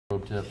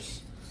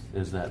tips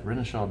is that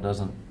Renishaw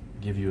doesn't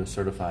give you a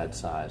certified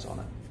size on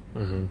it.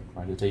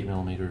 Right, it's 8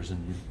 millimeters,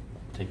 and you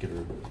take it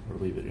or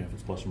leave it. If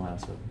it's plus or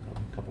minus a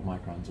couple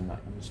microns, they're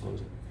not going to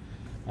disclose it.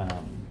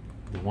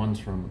 The ones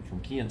from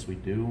Kenence we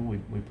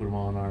put them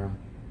on our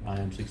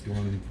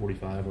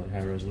IM6145, like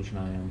high resolution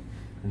IM,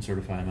 and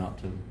certify them out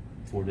to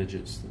 4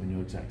 digits that we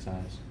know exact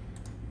size.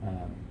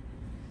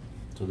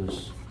 So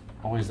there's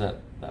always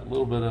that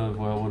little bit of,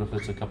 well, what if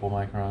it's a couple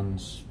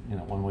microns,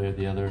 one way or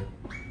the other,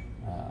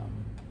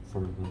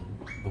 for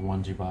the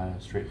ones you buy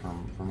straight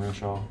from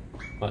Renishaw.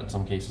 But in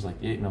some cases, like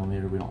the 8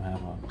 millimeter, we don't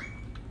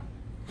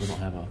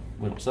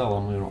sell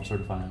them, we don't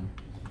certify them.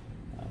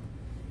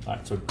 All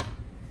right, so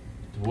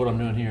what I'm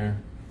doing here,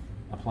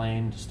 a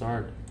plane to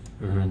start,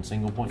 and then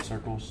single point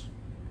circles.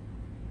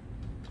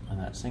 And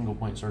that single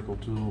point circle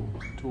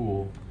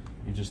tool,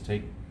 you just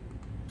take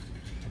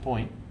a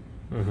point,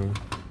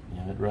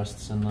 it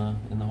rests in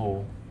the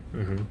hole.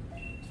 You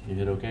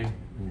hit OK, and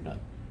you're done.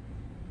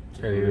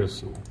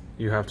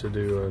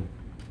 And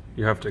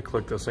you have to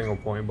click the single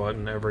point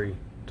button every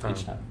time.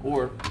 Each time.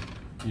 Or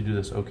you do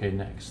this OK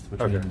next,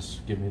 which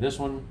means give me this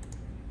one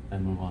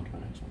and move on to the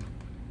next one.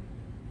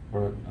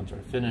 Or I'm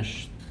sorry,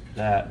 finish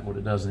that. What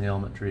it does in the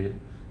element tree, it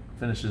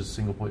finishes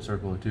single point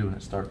circle of 2 and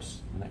it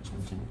starts the next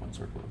one single point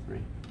circle of 3.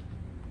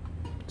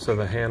 So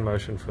the hand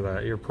motion for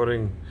that, you're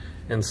putting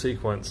in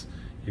sequence,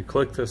 you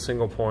click the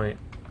single point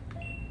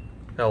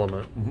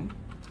element,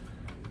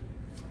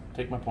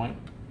 take my point,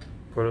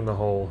 put in the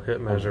hole,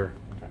 hit measure.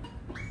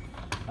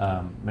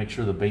 Okay. Make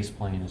sure the base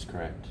plane is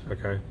correct.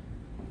 Okay.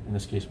 In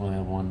this case, we only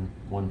have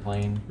one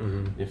plane.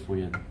 If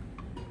we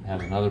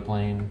had another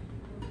plane,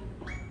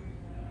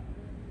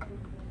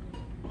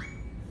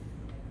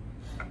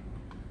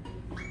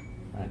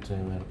 right, say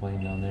we had a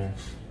plane down there,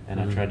 and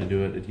I tried to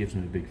do it, it gives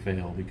me a big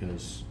fail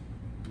because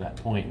that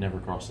point never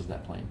crosses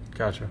that plane.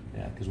 Gotcha.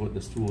 Yeah, because what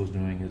this tool is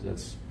doing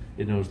is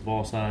it knows the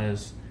ball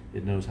size,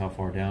 it knows how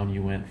far down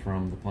you went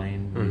from the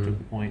plane when you took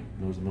the point,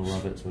 it knows the middle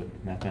of it, so it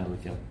mathematically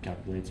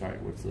calculates, all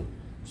right, what's the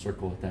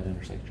circle at that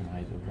intersection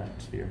height of that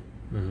sphere.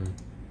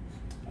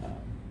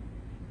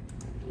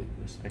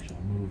 Actually,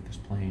 I'll move this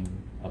plane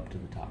up to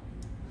the top.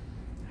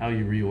 How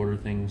you reorder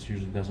things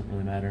usually doesn't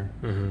really matter.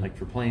 Like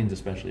for planes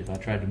especially, if I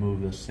tried to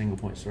move this single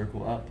point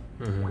circle up,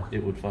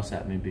 it would fuss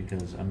at me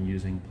because I'm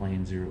using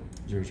plane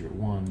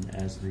 001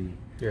 as the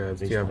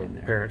base you have a plane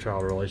there.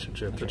 parent-child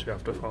relationship that you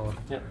have to follow.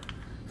 Yep.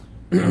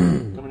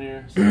 Come in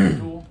here, select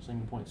tool,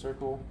 single point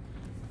circle.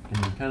 And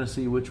you can kind of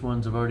see which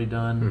ones I've already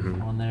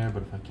done on there,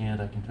 but if I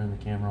can't, I can turn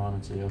the camera on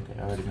and say, okay,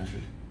 I already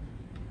measured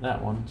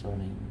that one, so I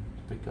need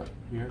to pick up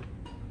here.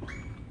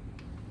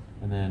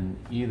 And then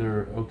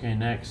either OK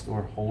next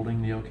or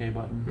holding the OK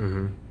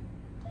button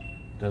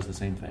does the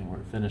same thing, where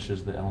it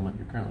finishes the element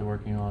you're currently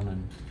working on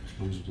and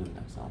moves you to the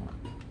next element.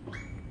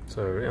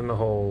 So in the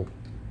hole,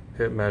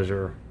 hit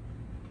measure.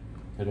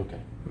 Hit OK.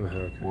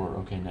 Okay. Or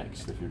OK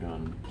next if you're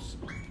doing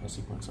a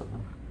sequence of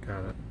them.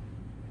 Got it.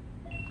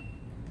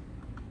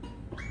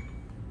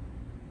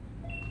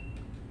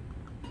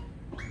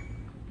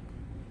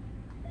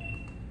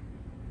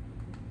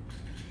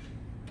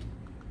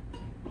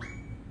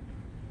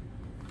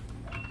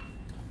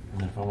 And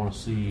then if I want to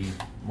see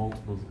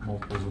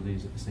multiples of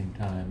these at the same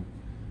time,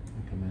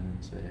 I come in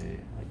and say,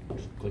 like,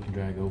 just click and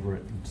drag over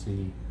it and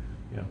see,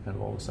 kind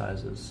of all the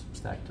sizes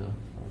stacked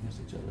against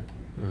each other.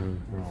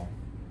 They're all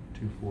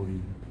 240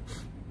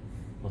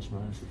 plus or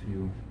minus a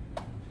few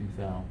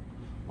thou.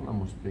 One of them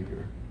was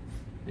bigger.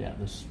 Yeah,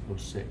 this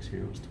 06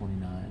 here was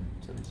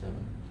 29.77.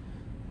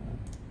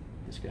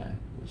 This guy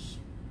was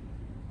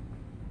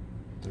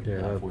 30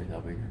 thou, 40 thou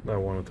bigger. That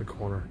one at the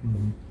corner.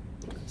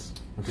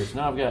 Okay, so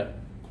now I've got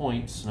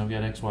points and I've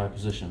got XY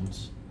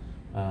positions.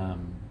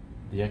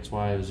 The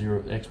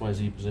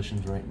XYZ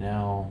positions right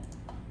now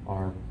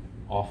are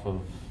off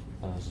of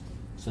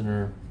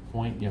center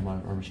point,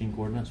 our machine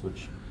coordinates,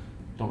 which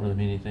don't really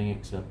mean anything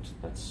except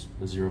that's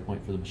the 0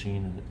 point for the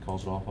machine and it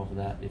calls it off of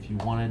that. If you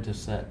wanted to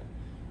set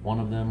one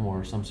of them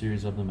or some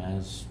series of them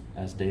as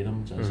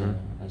datums,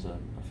 as a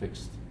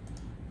fixed,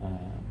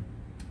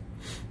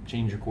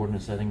 change your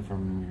coordinate setting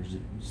from your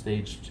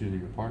stage to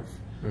your part,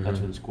 that's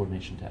what this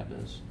coordination tab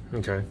is.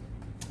 Okay.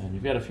 And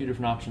you've got a few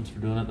different options for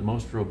doing it. The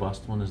most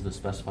robust one is the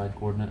specified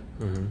coordinate,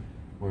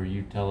 where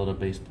you tell it a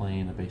base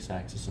plane, a base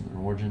axis, and an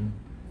origin,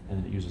 and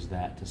then it uses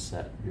that to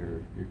set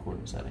your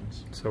coordinate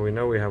settings. So we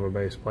know we have a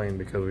base plane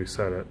because we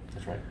set it.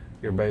 That's right.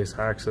 Your base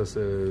axis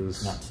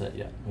is not set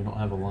yet. We don't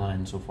have a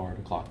line so far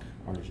to clock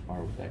ours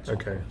with X.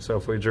 Okay, so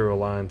if we drew a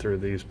line through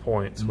these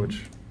points,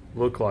 which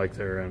look like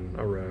they're in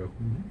a row.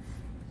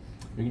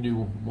 You can do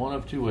one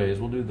of two ways.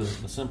 We'll do the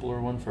simpler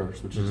one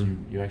first, which is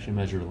you actually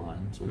measure a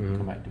line. So we can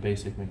come back to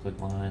basic, we click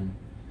line,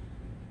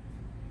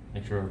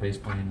 make sure our base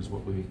plane is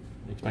what we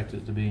expect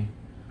it to be,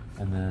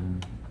 and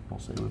then we'll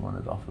say we want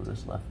it off of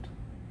this left.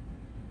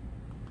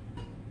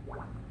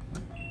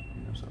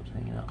 So it's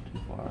hanging out too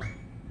far.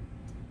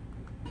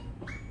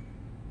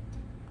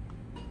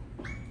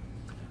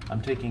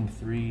 I'm taking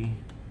 3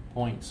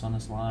 points on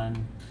this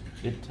line.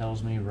 It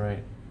tells me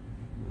right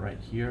right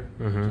here,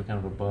 so kind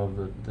of above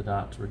the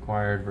dots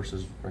required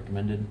versus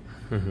recommended.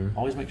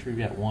 Always make sure you've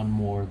got one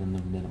more than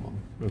the minimum.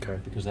 Okay.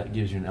 Because that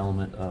gives you an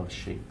element of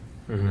shape.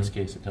 In this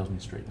case, it tells me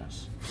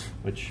straightness,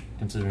 which,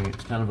 considering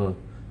it's kind of a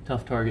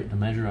tough target to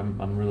measure,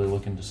 I'm really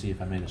looking to see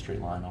if I made a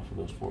straight line off of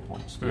those 4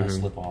 points. Did I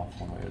slip off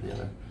one way or the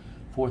other?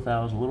 4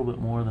 thou is a little bit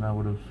more than I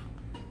would have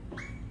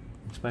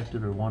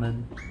expected or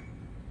wanted, so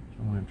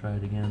I'm going to try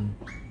it again.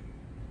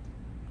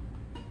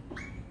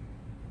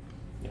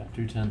 Yeah,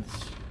 2/10.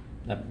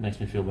 That makes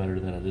me feel better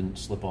that I didn't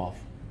slip off,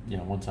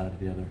 one side or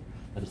the other.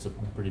 That it's a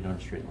pretty darn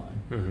straight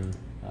line.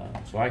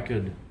 So I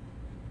could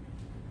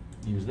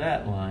use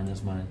that line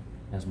as my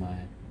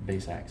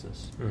base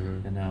axis,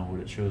 and now what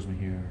it shows me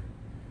here,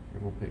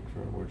 we'll pick for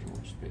origin.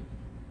 We'll just pick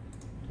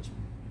this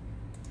one.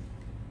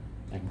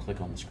 I can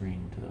click on the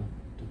screen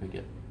to pick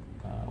it,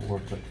 or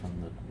click from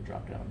the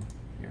drop down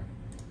here.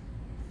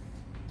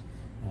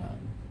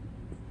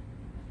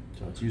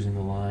 So it's using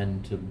the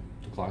line to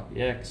clock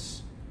the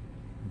X.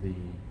 The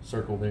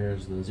circle there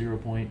is the 0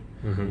 point,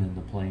 and then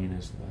the plane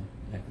is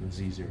the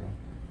Z0.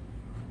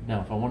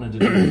 Now, if I wanted to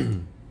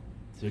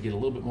get a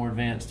little bit more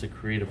advanced, to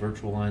create a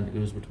virtual line that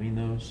goes between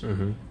those,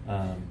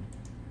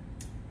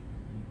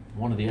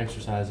 one of the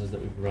exercises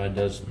that we provide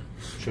does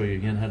show you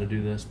again how to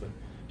do this, but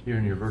here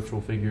in your virtual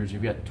figures,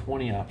 you've got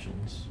 20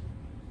 options.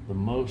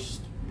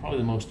 Probably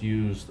the most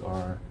used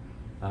are,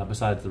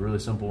 besides the really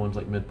simple ones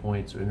like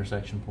midpoints or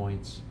intersection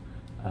points,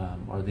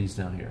 are these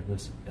down here.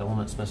 This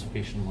element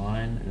specification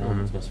line and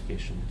element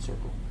specification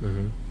circle.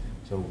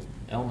 So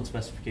element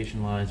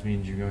specification lines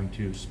means you're going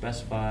to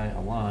specify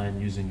a line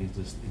using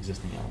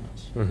existing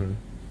elements.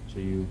 So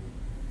you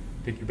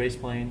pick your base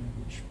plane,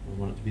 which we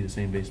want it to be the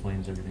same base plane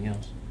as everything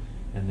else,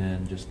 and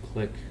then just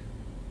click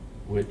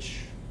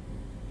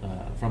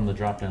from the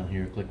drop down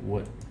here, click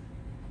what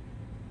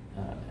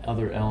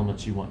other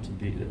elements you want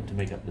to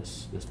make up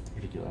this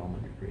particular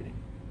element you're creating.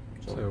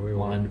 So a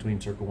line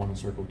between circle 1 and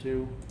circle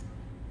 2,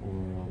 or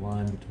a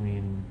line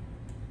between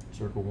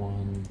circle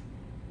 1,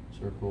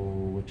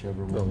 circle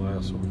whichever one. The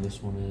last one.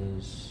 This one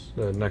is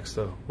the next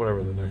to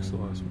whatever the next to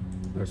the last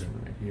one. This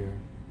one right here.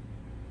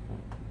 I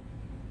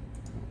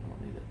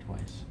don't need that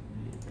twice.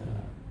 I need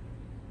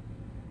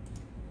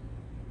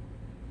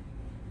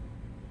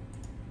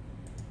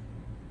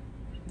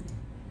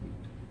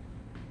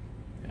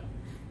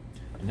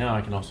And now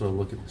I can also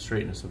look at the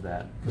straightness of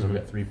that, because I've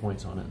got 3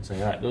 points on it, and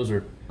say, all right, those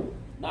are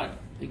not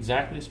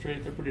exactly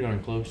straight. They're pretty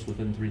darn close,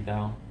 within 3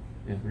 thou,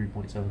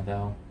 3.7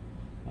 thou.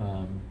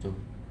 So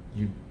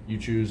you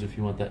choose if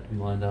you want that to be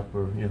lined up,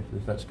 or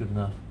if that's good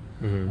enough.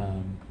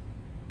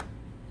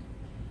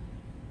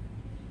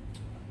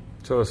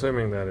 So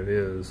assuming that it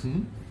is,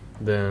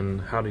 then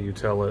how do you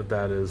tell it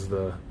that is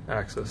the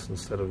axis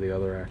instead of the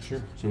other axis?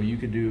 Sure. So you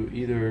could do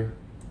either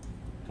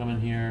come in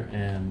here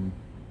and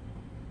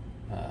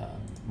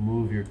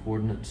move your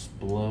coordinates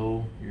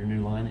below your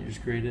new line that you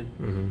just created,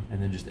 and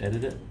then just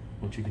edit it,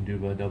 which you can do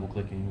by double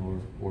clicking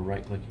or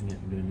right clicking it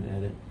and doing an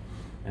edit,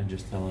 and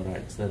just tell it, all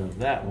right, instead of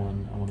that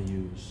one, I want to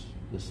use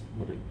this,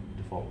 what it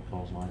default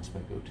calls line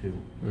spec 02,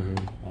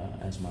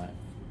 as my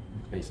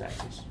base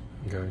axis.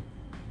 Okay.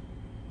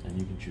 And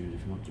you can choose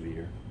if you want it to be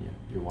your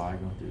Y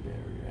going through there,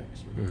 or your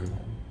X, or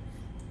that.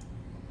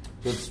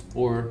 So it's,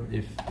 or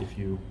if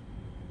you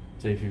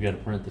say, if you've got a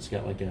print that's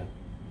got like A,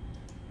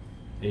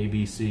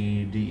 B,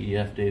 C, D, E,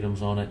 F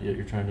datums on it that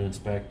you're trying to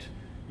inspect,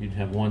 you'd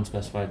have one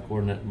specified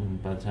coordinate,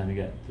 and by the time you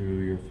got through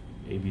your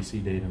A, B, C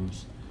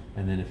datums,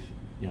 and then if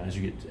as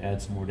you get to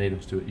add some more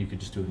datums to it, you could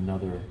just do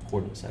another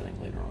coordinate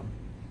setting later on.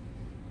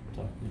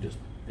 So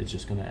it's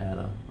just going to add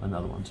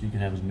another one, so you can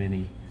have as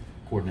many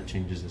coordinate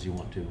changes as you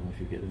want to if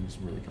you get into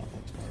some really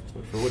complex parts.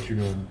 But for what you're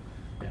doing,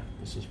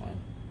 this is fine.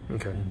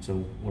 Okay. And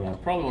so what I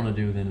probably want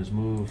to do then is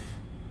move,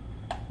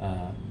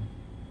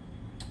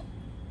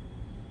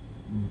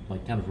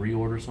 like kind of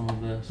reorder some of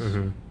this,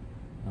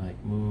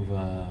 like move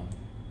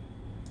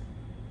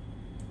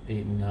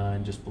 8 and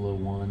 9 just below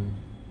 1,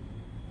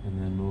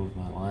 and then move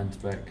my line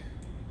spec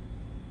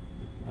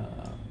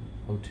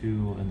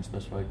 02 and the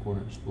specified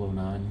coordinate just below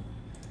 9,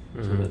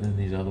 so that then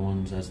these other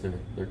ones, as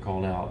they're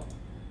called out,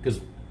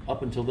 because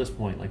up until this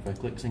point, like if I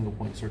click single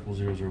point circle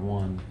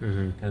 001,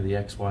 kind of the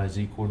X, Y,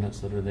 Z coordinates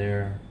that are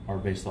there are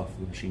based off of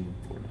the machine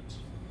coordinates.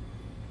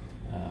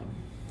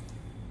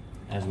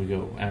 As we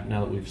go,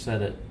 now that we've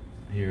set it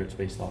here, it's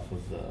based off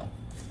of the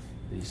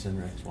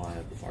center X, Y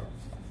of the part.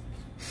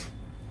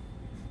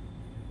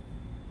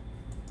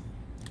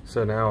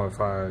 So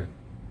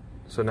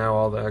now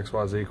all the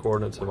XYZ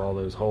coordinates of all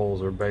those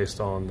holes are based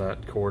on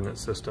that coordinate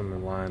system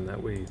and line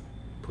that we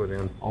put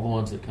in. All the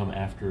ones that come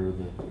after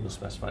the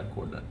specified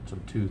coordinate, so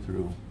 2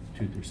 through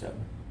 7.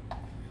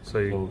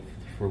 So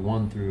for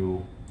 1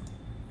 through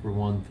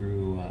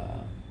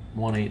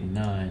 1, 8, and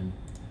 9,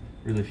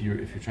 really, if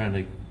you're trying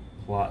to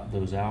plot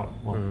those out,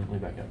 well, let me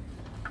back up.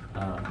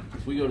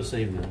 If we go to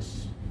save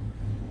this,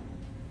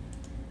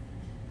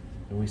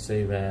 and we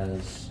save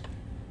as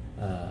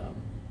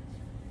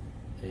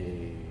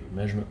a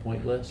measurement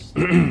point list,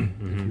 if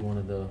you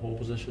wanted the hole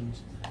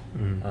positions,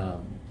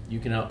 you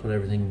can output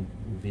everything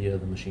via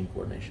the machine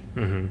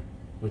coordination,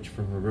 which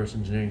from a reverse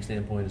engineering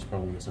standpoint is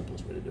probably the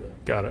simplest way to do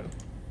it. Got it.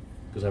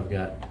 Because I've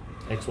got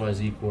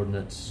XYZ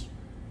coordinates.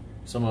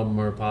 Some of them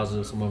are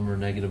positive, some of them are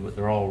negative, but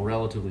they're all,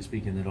 relatively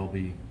speaking,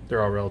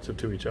 they're all relative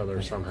to each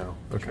other somehow.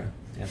 That's okay. Right.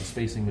 Yeah, the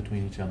spacing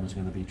between each of them is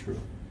going to be true.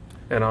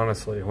 And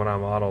honestly, when I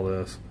model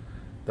this,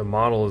 the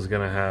model is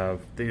going to have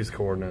these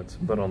coordinates,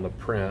 but on the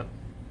print,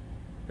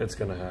 it's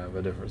going to have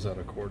a different set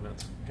of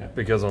coordinates. Okay.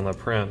 Because on the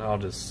print, I'll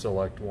just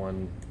select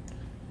one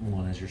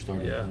as your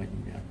starting point.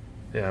 Yeah.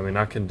 Yeah, I mean,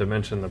 I can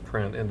dimension the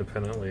print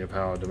independently of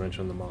how I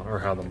dimension the model, or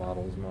how the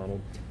model is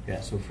modeled. Yeah,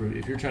 so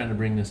if you're trying to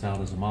bring this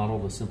out as a model,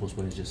 the simplest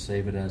way is just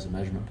save it as a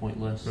measurement point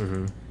list.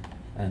 And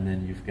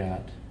then you've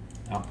got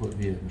output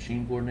via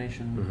machine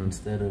coordination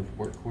instead of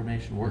work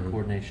coordination. Work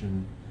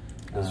coordination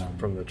is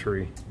from the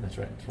tree. That's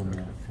right, from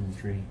the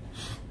tree.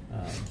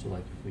 So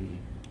like if we,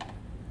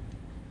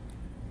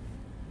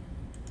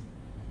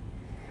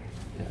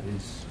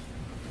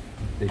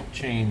 they've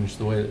changed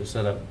the way that it's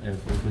set up.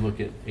 If we look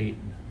at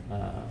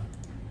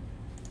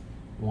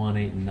 1,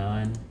 8, and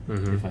 9,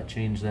 if I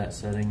change that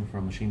setting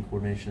from machine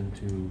coordination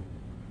to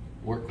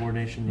work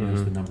coordination, you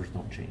notice the numbers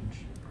don't change.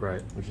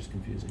 Right. Which is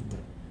confusing,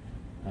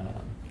 but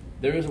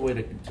there is a way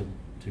to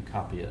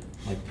copy it.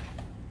 Like,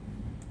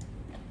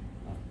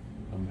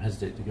 I'm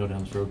hesitant to go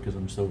down this road because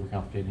I'm so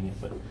overcomplicating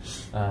it, but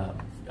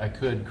I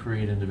could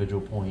create individual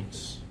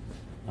points.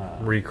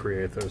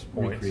 Recreate those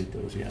points. Recreate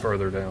those, yeah.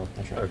 Further down.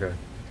 That's right. Okay.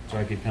 So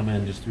I could come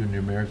in just through a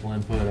numerical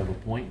input of a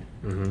point,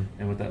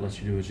 and what that lets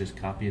you do is just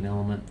copy an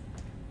element.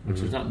 Which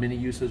there's not many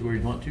uses where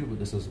you'd want to, but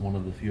this is one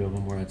of the few of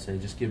them where I'd say,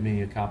 just give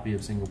me a copy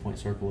of single point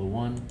circle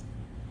 01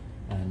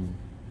 and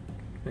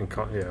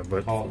call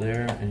it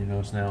there, and you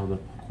notice now the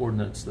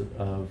coordinates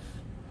of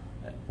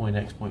point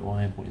X, point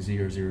Y, and point Z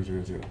are 0,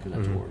 0, 0, because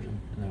that's origin.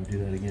 And I would do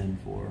that again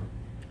for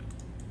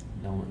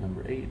element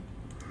number 8 and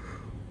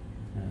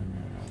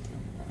element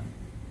number 9.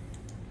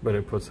 But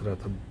it puts it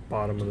at the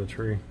bottom of the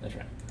tree? That's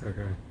right.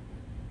 Okay.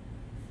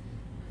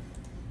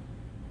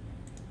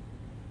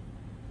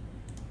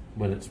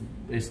 But it's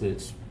basically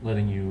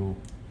letting you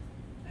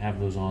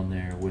have those on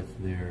there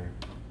with their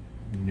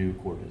new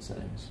coordinate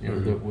settings,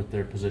 with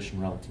their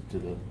position relative to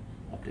the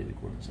updated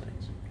coordinate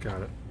settings.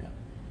 Got it. Yeah.